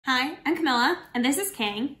Hi, I'm Camilla, and this is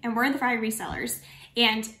Kang, and we're the Fry Resellers.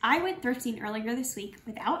 And I went thrifting earlier this week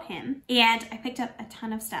without him, and I picked up a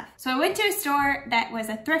ton of stuff. So I went to a store that was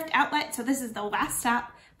a thrift outlet, so this is the last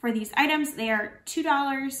stop for these items. They are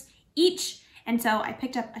 $2 each, and so I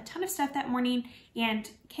picked up a ton of stuff that morning, and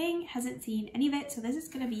Kang hasn't seen any of it, so this is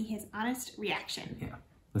gonna be his honest reaction. Yeah,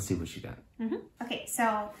 let's see what you got. Okay,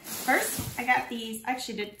 so first I got these. I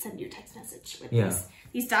actually did send you a text message with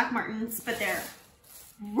these Doc Martens, but they're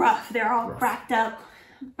rough. They're all cracked up,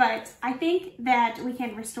 but I think that we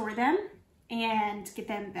can restore them and get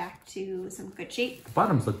them back to some good shape. The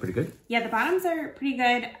bottoms look pretty good. Yeah, the bottoms are pretty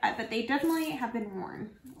good, but they definitely have been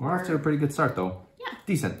worn. We're off to a pretty good start though. Yeah.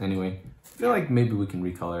 Decent anyway. I feel like maybe we can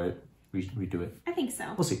recolor it, redo it. I think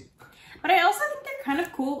so. We'll see. But I also think they're kind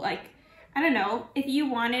of cool. Like, I don't know, if you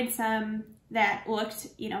wanted some that looked,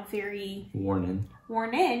 you know, very worn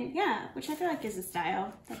in, yeah, which I feel like is a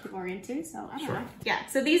style that people are into, so I don't know. Yeah,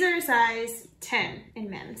 so these are a size 10 in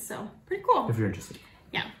men's, so pretty cool. If you're interested.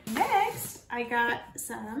 Yeah. Next, I got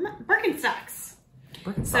some Birkenstocks.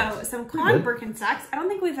 So some clog Birkenstocks. I don't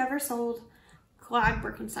think we've ever sold clog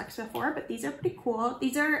Birkenstocks before, but these are pretty cool.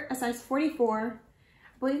 These are a size 44.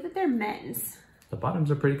 I believe that they're men's. The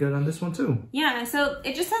bottoms are pretty good on this one too. Yeah, so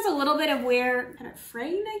it just has a little bit of wear, kind of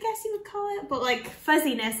fraying, I guess you would call it, but like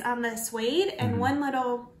fuzziness on the suede and one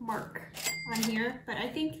little mark on here. But I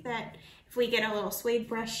think that if we get a little suede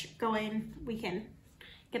brush going, we can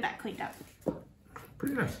get that cleaned up.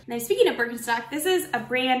 Pretty nice. Now, speaking of Birkenstock, this is a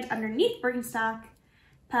brand underneath Birkenstock,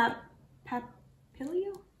 Papilio?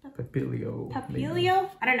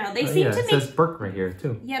 I don't know. They seem to make... it says Birk right here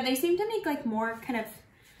too. Yeah, they seem to make like more kind of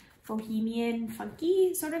bohemian,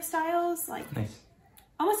 funky sort of styles. Like, nice.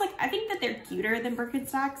 Almost like, I think that they're cuter than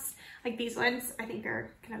Birkenstocks. Like these ones, I think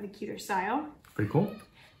are kind of a cuter style. Pretty cool.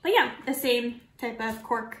 But yeah, the same type of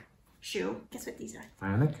cork shoe. Guess what these are?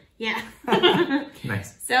 Bionic? Yeah.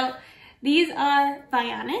 Nice. So these are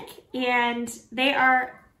Bionic, and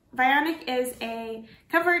Bionic is a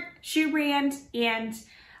comfort shoe brand, and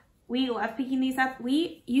we love picking these up.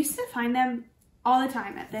 We used to find them all the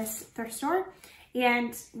time at this thrift store,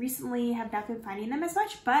 and recently have not been finding them as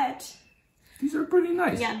much, but these are pretty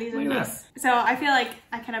nice. Yeah, these are nice. So I feel like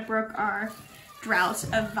I kind of broke our drought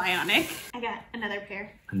of Bionic. I got another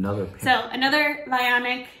pair. Another pair. So another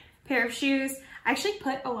Bionic pair of shoes. I actually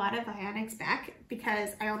put a lot of Bionics back because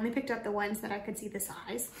I only picked up the ones that I could see the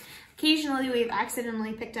size. Occasionally we've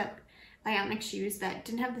accidentally picked up Bionic shoes that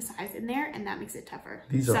didn't have the size in there, and that makes it tougher.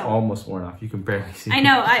 These are almost worn off. You can barely see. I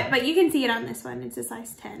know, but you can see it on this one. It's a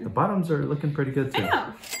size 10. The bottoms are looking pretty good too. I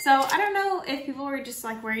know. So I don't know if people were just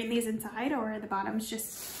like wearing these inside or the bottoms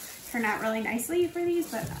just turn out really nicely for these,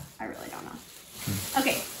 but I really don't know.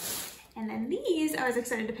 Okay, and then these I was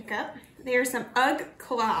excited to pick up. They are some UGG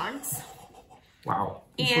clogs. Wow,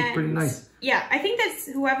 these look pretty nice. Yeah, I think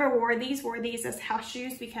that whoever wore these as house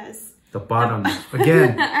shoes because the bottoms,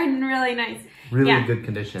 again, are really nice. Really good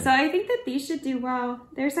condition. So I think that these should do well.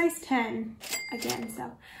 They're size 10 again,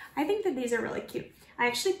 so I think that these are really cute. I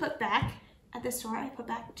actually put back, at the store, I put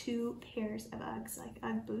back 2 pairs of Uggs, like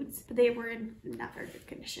Ugg boots, but they were in not very good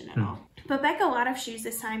condition at all. Put back a lot of shoes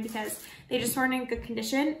this time because they just weren't in good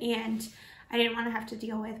condition, and I didn't want to have to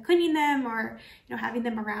deal with cleaning them or, you know, having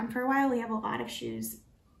them around for a while. We have a lot of shoes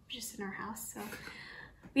just in our house, so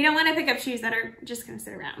we don't want to pick up shoes that are just going to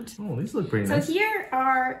sit around. Oh, these look pretty nice. So here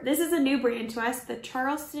are, this is a new brand to us, the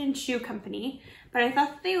Charleston Shoe Company, but I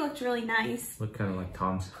thought that they looked really nice. Look kind of like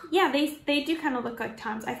Tom's. Yeah, they do kind of look like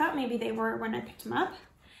Tom's. I thought maybe they were when I picked them up,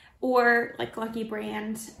 or like Lucky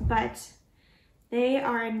Brand, but they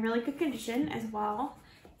are in really good condition as well.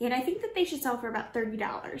 And I think that they should sell for about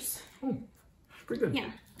 $30. Oh, pretty good.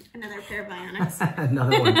 Yeah. Another pair of Bionics.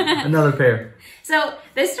 Another one. Another pair. So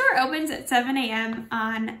this store opens at 7 a.m.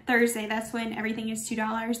 on Thursday. That's when everything is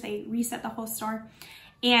 $2. They reset the whole store.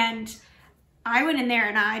 And I went in there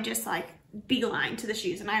and I just like beeline to the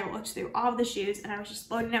shoes. And I looked through all of the shoes and I was just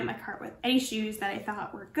loading up my cart with any shoes that I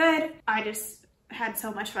thought were good. I just had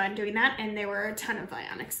so much fun doing that. And there were a ton of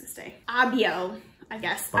Bionics this day. Abio, I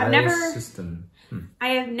guess. I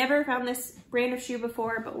have never found this brand of shoe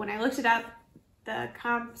before, but when I looked it up, the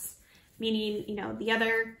comps, meaning, you know, the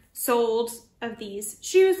other sold of these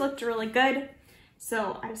shoes looked really good.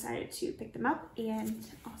 So I decided to pick them up and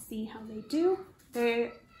I'll see how they do.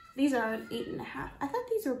 These are an 8.5. I thought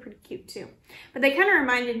these were pretty cute too, but they kind of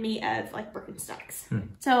reminded me of like Birkenstocks.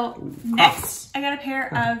 So next I got a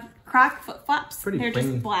pair of Croc flip-flops. They're plain.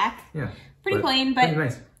 Just black. Yeah. Pretty plain, but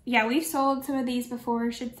nice. Yeah, we've sold some of these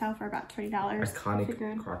before. Should sell for about $20.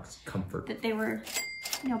 Iconic Crocs comfort. That they were,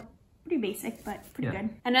 you know, pretty basic, but pretty good.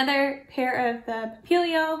 Another pair of the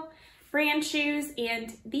Papilio brand shoes,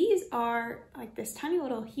 and these are like this tiny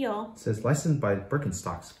little heel. It says licensed by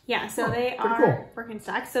Birkenstocks. Yeah, so they are cool.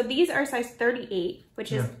 Birkenstocks. So these are size 38,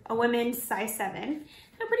 which is a women's size 7.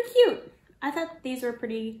 They're pretty cute. I thought these were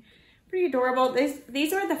pretty adorable.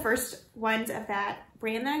 These were the first ones of that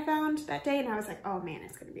brand that I found that day, and I was like, oh man,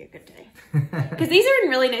 it's gonna be a good day. Because these are in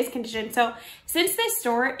really nice condition. So since this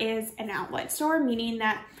store is an outlet store, meaning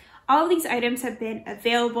that all of these items have been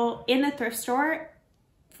available in the thrift store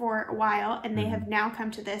for a while, and they have now come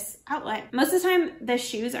to this outlet. Most of the time, the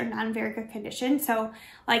shoes are not in very good condition. So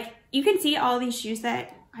like you can see all these shoes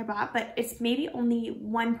that I bought, but it's maybe only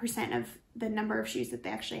 1% of the number of shoes that they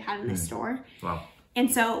actually had in the store. Wow. And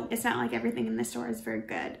so it's not like everything in the store is very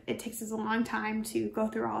good. It takes us a long time to go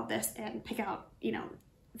through all of this and pick out, you know,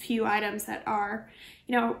 a few items that are,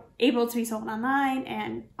 you know, able to be sold online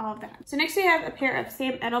and all of that. So next we have a pair of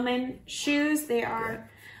Sam Edelman shoes. They are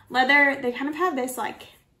leather. They kind of have this like,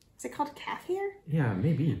 is it called calf hair? Yeah,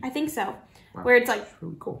 maybe. I think so. Wow. Where it's like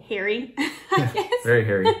really cool. Hairy, I guess. Very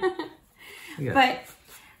hairy. But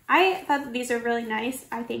I thought that these are really nice.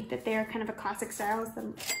 I think that they're kind of a classic style with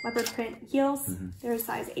the leopard print heels. They're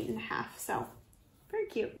size 8.5, so very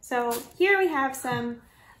cute. So here we have some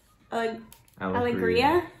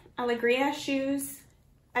Alegria shoes.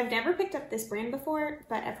 I've never picked up this brand before,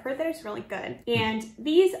 but I've heard that it's really good. And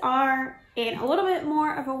these are in a little bit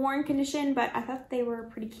more of a worn condition, but I thought they were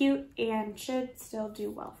pretty cute and should still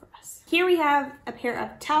do well for us. Here we have a pair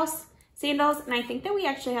of Taos sandals, and I think that we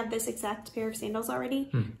actually have this exact pair of sandals already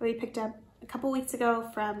that we picked up a couple weeks ago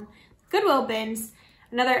from Goodwill bins,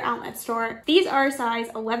 another outlet store. These are size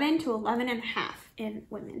 11 to 11.5 in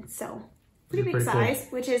women, so pretty big size,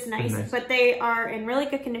 cool. Which is nice, but they are in really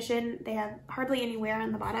good condition. They have hardly any wear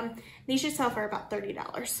on the bottom. These should sell for about $30.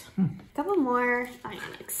 A couple more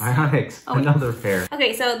Ionics. Ionics, another pair.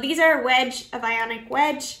 Okay, so these are Ionic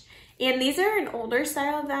wedge, and these are an older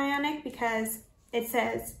style of the Ionic because it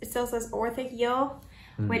still says Ortho heel,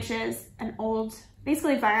 which is an old,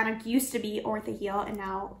 basically Vionic used to be Ortho heel and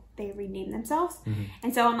now they renamed themselves.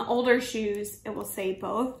 And so on the older shoes, it will say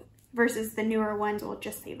both versus the newer ones will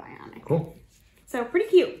just say Vionic. Cool. So pretty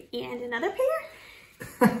cute. And another pair.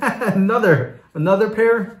 another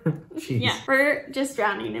pair? Jeez. Yeah, we're just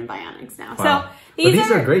drowning in Vionics now. Wow. So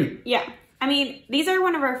these are great. Yeah. I mean, these are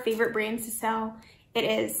one of our favorite brands to sell. It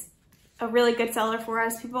is a really good seller for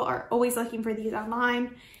us. People are always looking for these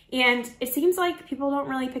online, and it seems like people don't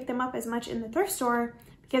really pick them up as much in the thrift store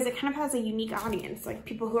because it kind of has a unique audience, like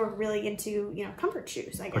people who are really into, you know, comfort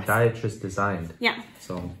shoes, I guess. Podiatrist designed. Yeah.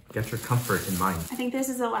 So get your comfort in mind. I think this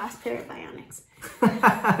is the last pair of Ionics.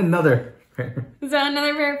 Another pair. So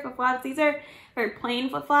another pair of flip-flops. These are very plain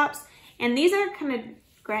flip-flops, and these are kind of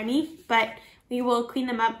grimy, but we will clean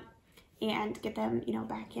them up and get them, you know,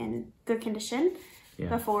 back in good condition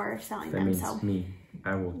before selling them. Means me.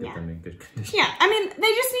 I will get them in good condition. Yeah, I mean,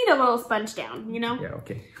 they just need a little sponge down, you know? Yeah,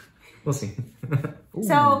 okay. We'll see. Ooh,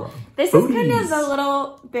 so this is kind of a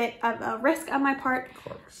little bit of a risk on my part.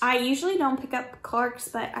 Clarks. I usually don't pick up Clarks,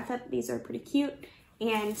 but I thought these are pretty cute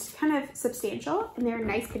and kind of substantial, and they're in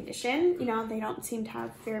nice condition. You know, they don't seem to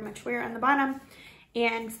have very much wear on the bottom,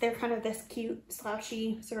 and they're kind of this cute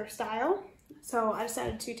slouchy sort of style. So I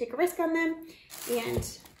decided to take a risk on them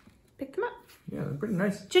and pick them up. Yeah, they're pretty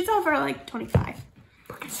nice. Should sell for like $25.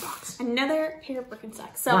 Birkenstocks. Another pair of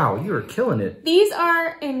Birkenstocks. So wow, you are killing it. These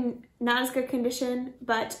are in not as good condition,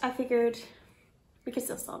 but I figured we could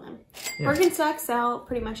still sell them. Yeah. Birkenstocks sell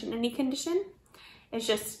pretty much in any condition. It's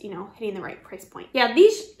just, you know, hitting the right price point. Yeah,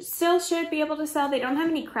 these still should be able to sell. They don't have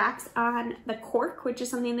any cracks on the cork, which is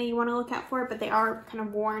something that you want to look out for, but they are kind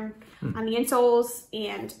of worn on the insoles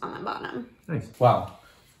and on the bottom. Nice. Wow.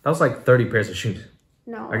 That was like 30 pairs of shoes.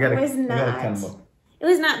 No, it was not. It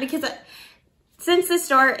was not, because since the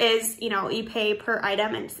store is, you know, you pay per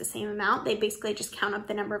item and it's the same amount, they basically just count up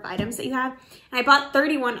the number of items that you have. And I bought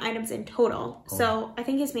 31 items in total. Oh. So I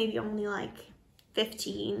think it's maybe only like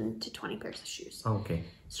 15 to 20 pairs of shoes. Oh, okay.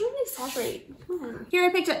 It's really exaggerated. Here I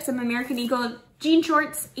picked up some American Eagle jean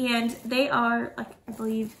shorts, and they are, like, I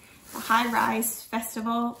believe, a high-rise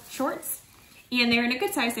festival shorts. And they're in a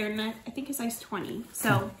good size. They're in, I think, a size 20.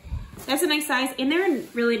 So that's a nice size, and they're in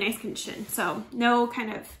really nice condition. So no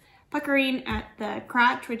kind of puckering at the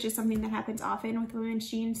crotch, which is something that happens often with women's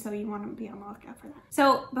jeans, so you want to be on the lookout for that.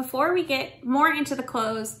 So before we get more into the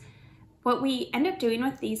clothes, what we end up doing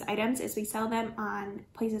with these items is we sell them on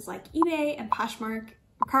places like eBay and Poshmark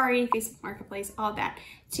Mercari, Facebook Marketplace, all of that,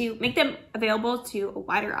 to make them available to a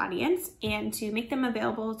wider audience and to make them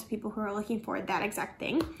available to people who are looking for that exact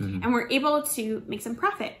thing. And we're able to make some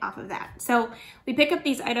profit off of that. So we pick up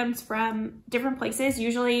these items from different places,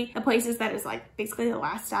 usually the places that is like basically the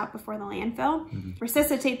last stop before the landfill,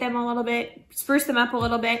 resuscitate them a little bit, spruce them up a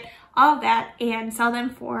little bit, all of that, and sell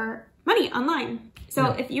them for money online.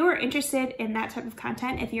 So if you are interested in that type of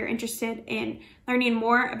content, if you're interested in learning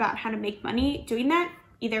more about how to make money doing that,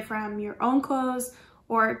 either from your own clothes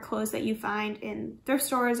or clothes that you find in thrift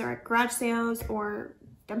stores or at garage sales or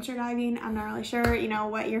dumpster diving, I'm not really sure, you know,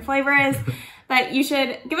 what your flavor is, but you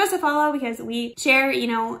should give us a follow because we share, you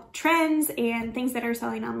know, trends and things that are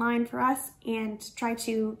selling online for us and try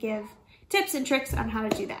to give tips and tricks on how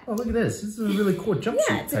to do that. Oh, look at this. This is a really cool jumpsuit.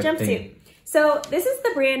 Yeah, it's a jumpsuit. So this is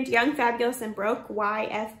the brand Young, Fabulous, and Broke,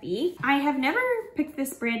 YFB. I have never picked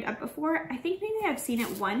this brand up before. I think maybe I've seen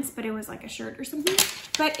it once, but it was like a shirt or something.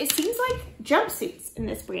 But it seems like jumpsuits in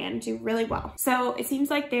this brand do really well. So it seems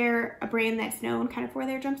like they're a brand that's known kind of for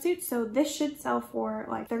their jumpsuits. So this should sell for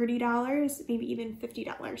like $30, maybe even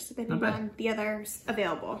 $50, depending on the others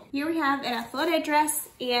available. Here we have an athletic dress,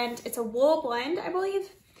 and it's a wool blend, I believe.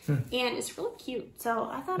 And it's really cute. So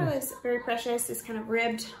I thought it was very precious, this kind of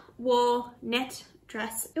ribbed wool knit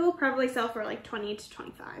dress. It will probably sell for like 20 to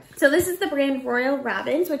 25. So this is the brand Royal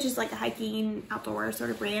Robins, which is like a hiking outdoor sort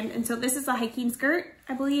of brand. And so this is a hiking skirt,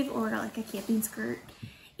 I believe, or like a camping skirt.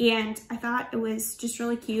 And I thought it was just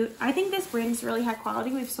really cute. I think this brand is really high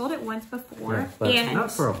quality. We've sold it once before. But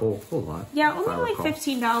not for a whole lot. Yeah, only like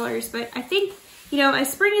 $15. But I think, you know,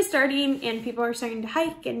 as spring is starting and people are starting to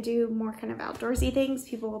hike and do more kind of outdoorsy things,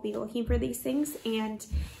 people will be looking for these things. And,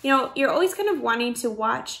 you know, you're always kind of wanting to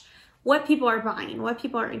watch what people are buying, what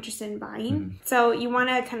people are interested in buying. So you want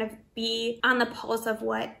to kind of be on the pulse of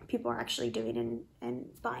what people are actually doing and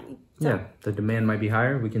buying. So, yeah, the demand might be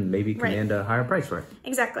higher. We can maybe command a higher price for it.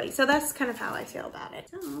 Exactly. So that's kind of how I feel about it.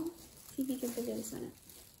 So, see if you can figure this one out.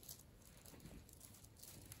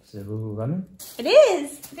 Is it Lululemon? It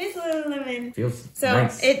is. It is Lululemon. Feels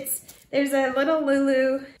nice. So there's a little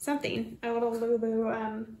Lulu something, a little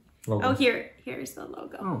Lulu logo. Oh, here's the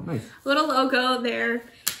logo. Oh, nice. Little logo there.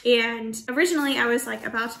 And originally I was like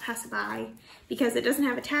about to pass it by because it doesn't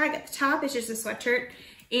have a tag at the top. It's just a sweatshirt.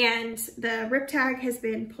 And the rip tag has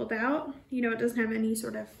been pulled out. You know, it doesn't have any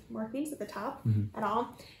sort of markings at the top at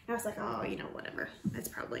all. And I was like, oh, you know, whatever. That's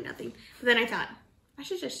probably nothing. But then I thought, I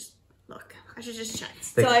should just look. I should just check.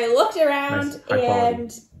 So I looked around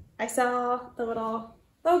and I saw the little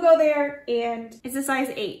logo there, and it's a size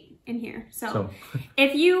 8 in here. So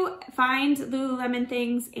if you find Lululemon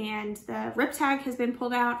things and the rip tag has been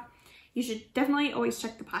pulled out, you should definitely always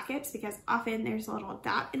check the pockets because often there's a little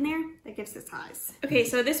dot in there that gives the size. Okay,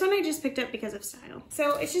 so this one I just picked up because of style.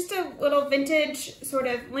 So it's just a little vintage sort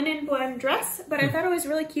of linen blend dress, but I thought it was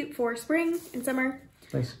really cute for spring and summer.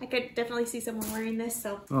 Nice. I could definitely see someone wearing this.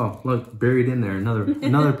 So. Oh, look, buried in there,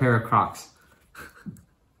 another pair of Crocs.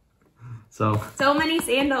 So many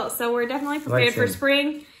sandals. So we're definitely prepared for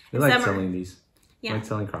spring and summer. Like selling these. Yeah. I like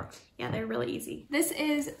selling Crocs. Yeah, they're really easy. This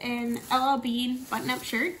is an LL Bean button-up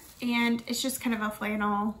shirt, and it's just kind of a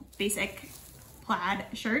flannel basic plaid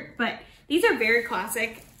shirt, but these are very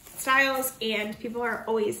classic styles and people are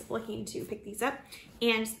always looking to pick these up,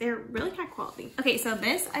 and they're really high quality. Okay, so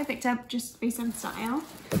this I picked up just based on style.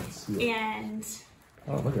 And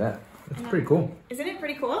oh, look at that. That's pretty cool. Isn't it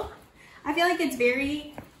pretty cool? I feel like it's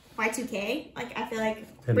very Y2K. Like, I feel like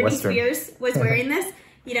and Britney Western. Spears was wearing this,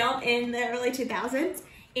 you know, in the early 2000s.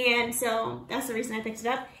 And so that's the reason I picked it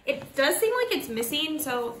up. It does seem like it's missing.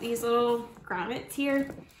 So these little grommets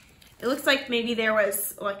here, it looks like maybe there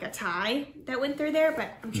was like a tie that went through there, but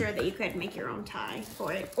I'm sure that you could make your own tie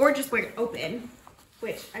for it or just wear it open,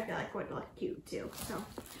 which I feel like would look cute too. So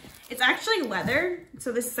it's actually leather.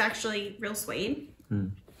 So this is actually real suede.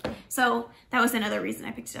 So that was another reason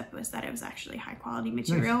I picked it up, was that it was actually high quality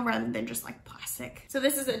material rather than just like plastic. So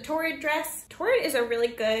this is a Torrid dress. Torrid is a really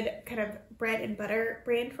good kind of bread and butter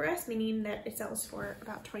brand for us, meaning that it sells for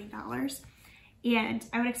about $20. And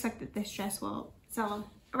I would expect that this dress will sell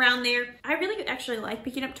around there. I really actually like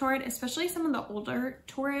picking up Torrid, especially some of the older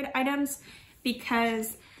Torrid items,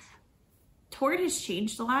 because Torrid has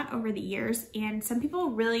changed a lot over the years, and some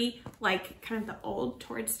people really like kind of the old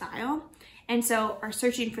Torrid style, and so are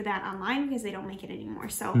searching for that online because they don't make it anymore.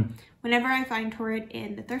 So whenever I find Torrid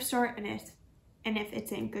in the thrift store and if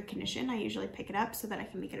it's in good condition, I usually pick it up so that I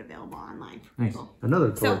can make it available online for people.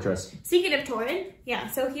 Another Torrid dress. Speaking of Torrid, yeah,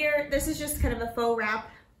 so here, this is just kind of a faux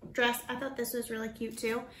wrap dress. I thought this was really cute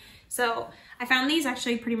too. So I found these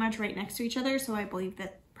actually pretty much right next to each other, so I believe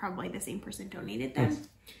that probably the same person donated them.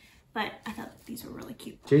 but I thought these were really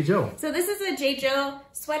cute. J. Joe. So this is a J. Joe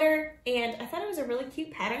sweater, and I thought it was a really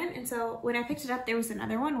cute pattern, and so when I picked it up, there was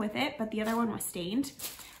another one with it, but the other one was stained.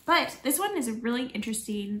 But this one is a really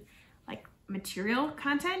interesting like material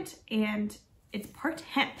content, and it's part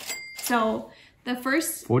hemp. So the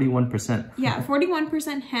first 41%. Yeah,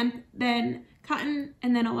 41% hemp, then cotton,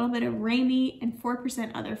 and then a little bit of ramie, and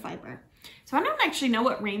 4% other fiber. So I don't actually know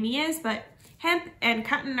what ramie is, but hemp and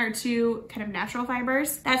cotton are two kind of natural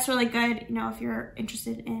fibers. That's really good, you know, if you're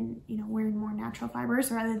interested in, you know, wearing more natural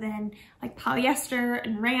fibers rather than like polyester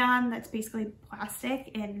and rayon, that's basically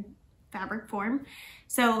plastic in fabric form.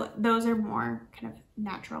 So those are more kind of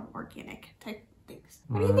natural, organic type things.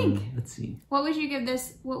 What do you think? Let's see. What would you give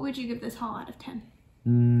this haul out of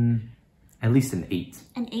 10? At least an 8.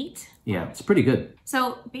 An 8? Yeah, it's pretty good.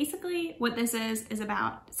 So basically what this is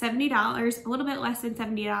about $70, a little bit less than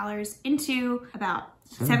 $70 into about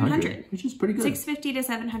 700, which is pretty good. 650 to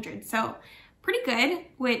 700. So pretty good,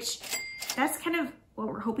 which that's kind of what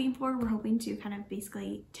we're hoping for. We're hoping to kind of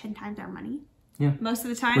basically 10 times our money. Yeah. Most of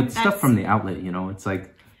the time. With stuff from the outlet, you know, it's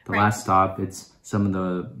like the Right. last stop, it's some of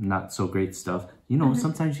the not so great stuff. You know,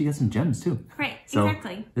 sometimes you get some gems too. Right, So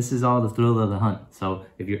exactly. this is all the thrill of the hunt. So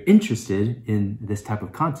if you're interested in this type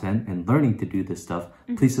of content and learning to do this stuff,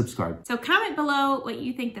 please subscribe. So comment below what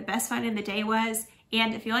you think the best find in the day was.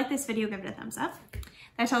 And if you like this video, give it a thumbs up.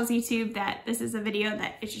 That tells YouTube that this is a video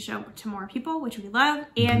that it should show to more people, which we love.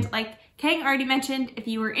 And like Kang already mentioned, if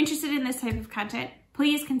you were interested in this type of content,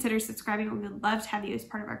 please consider subscribing. We would love to have you as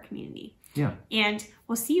part of our community. Yeah. And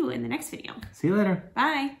we'll see you in the next video. See you later.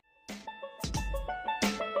 Bye.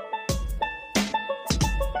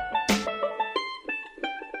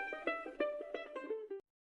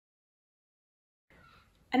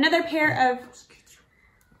 Another pair of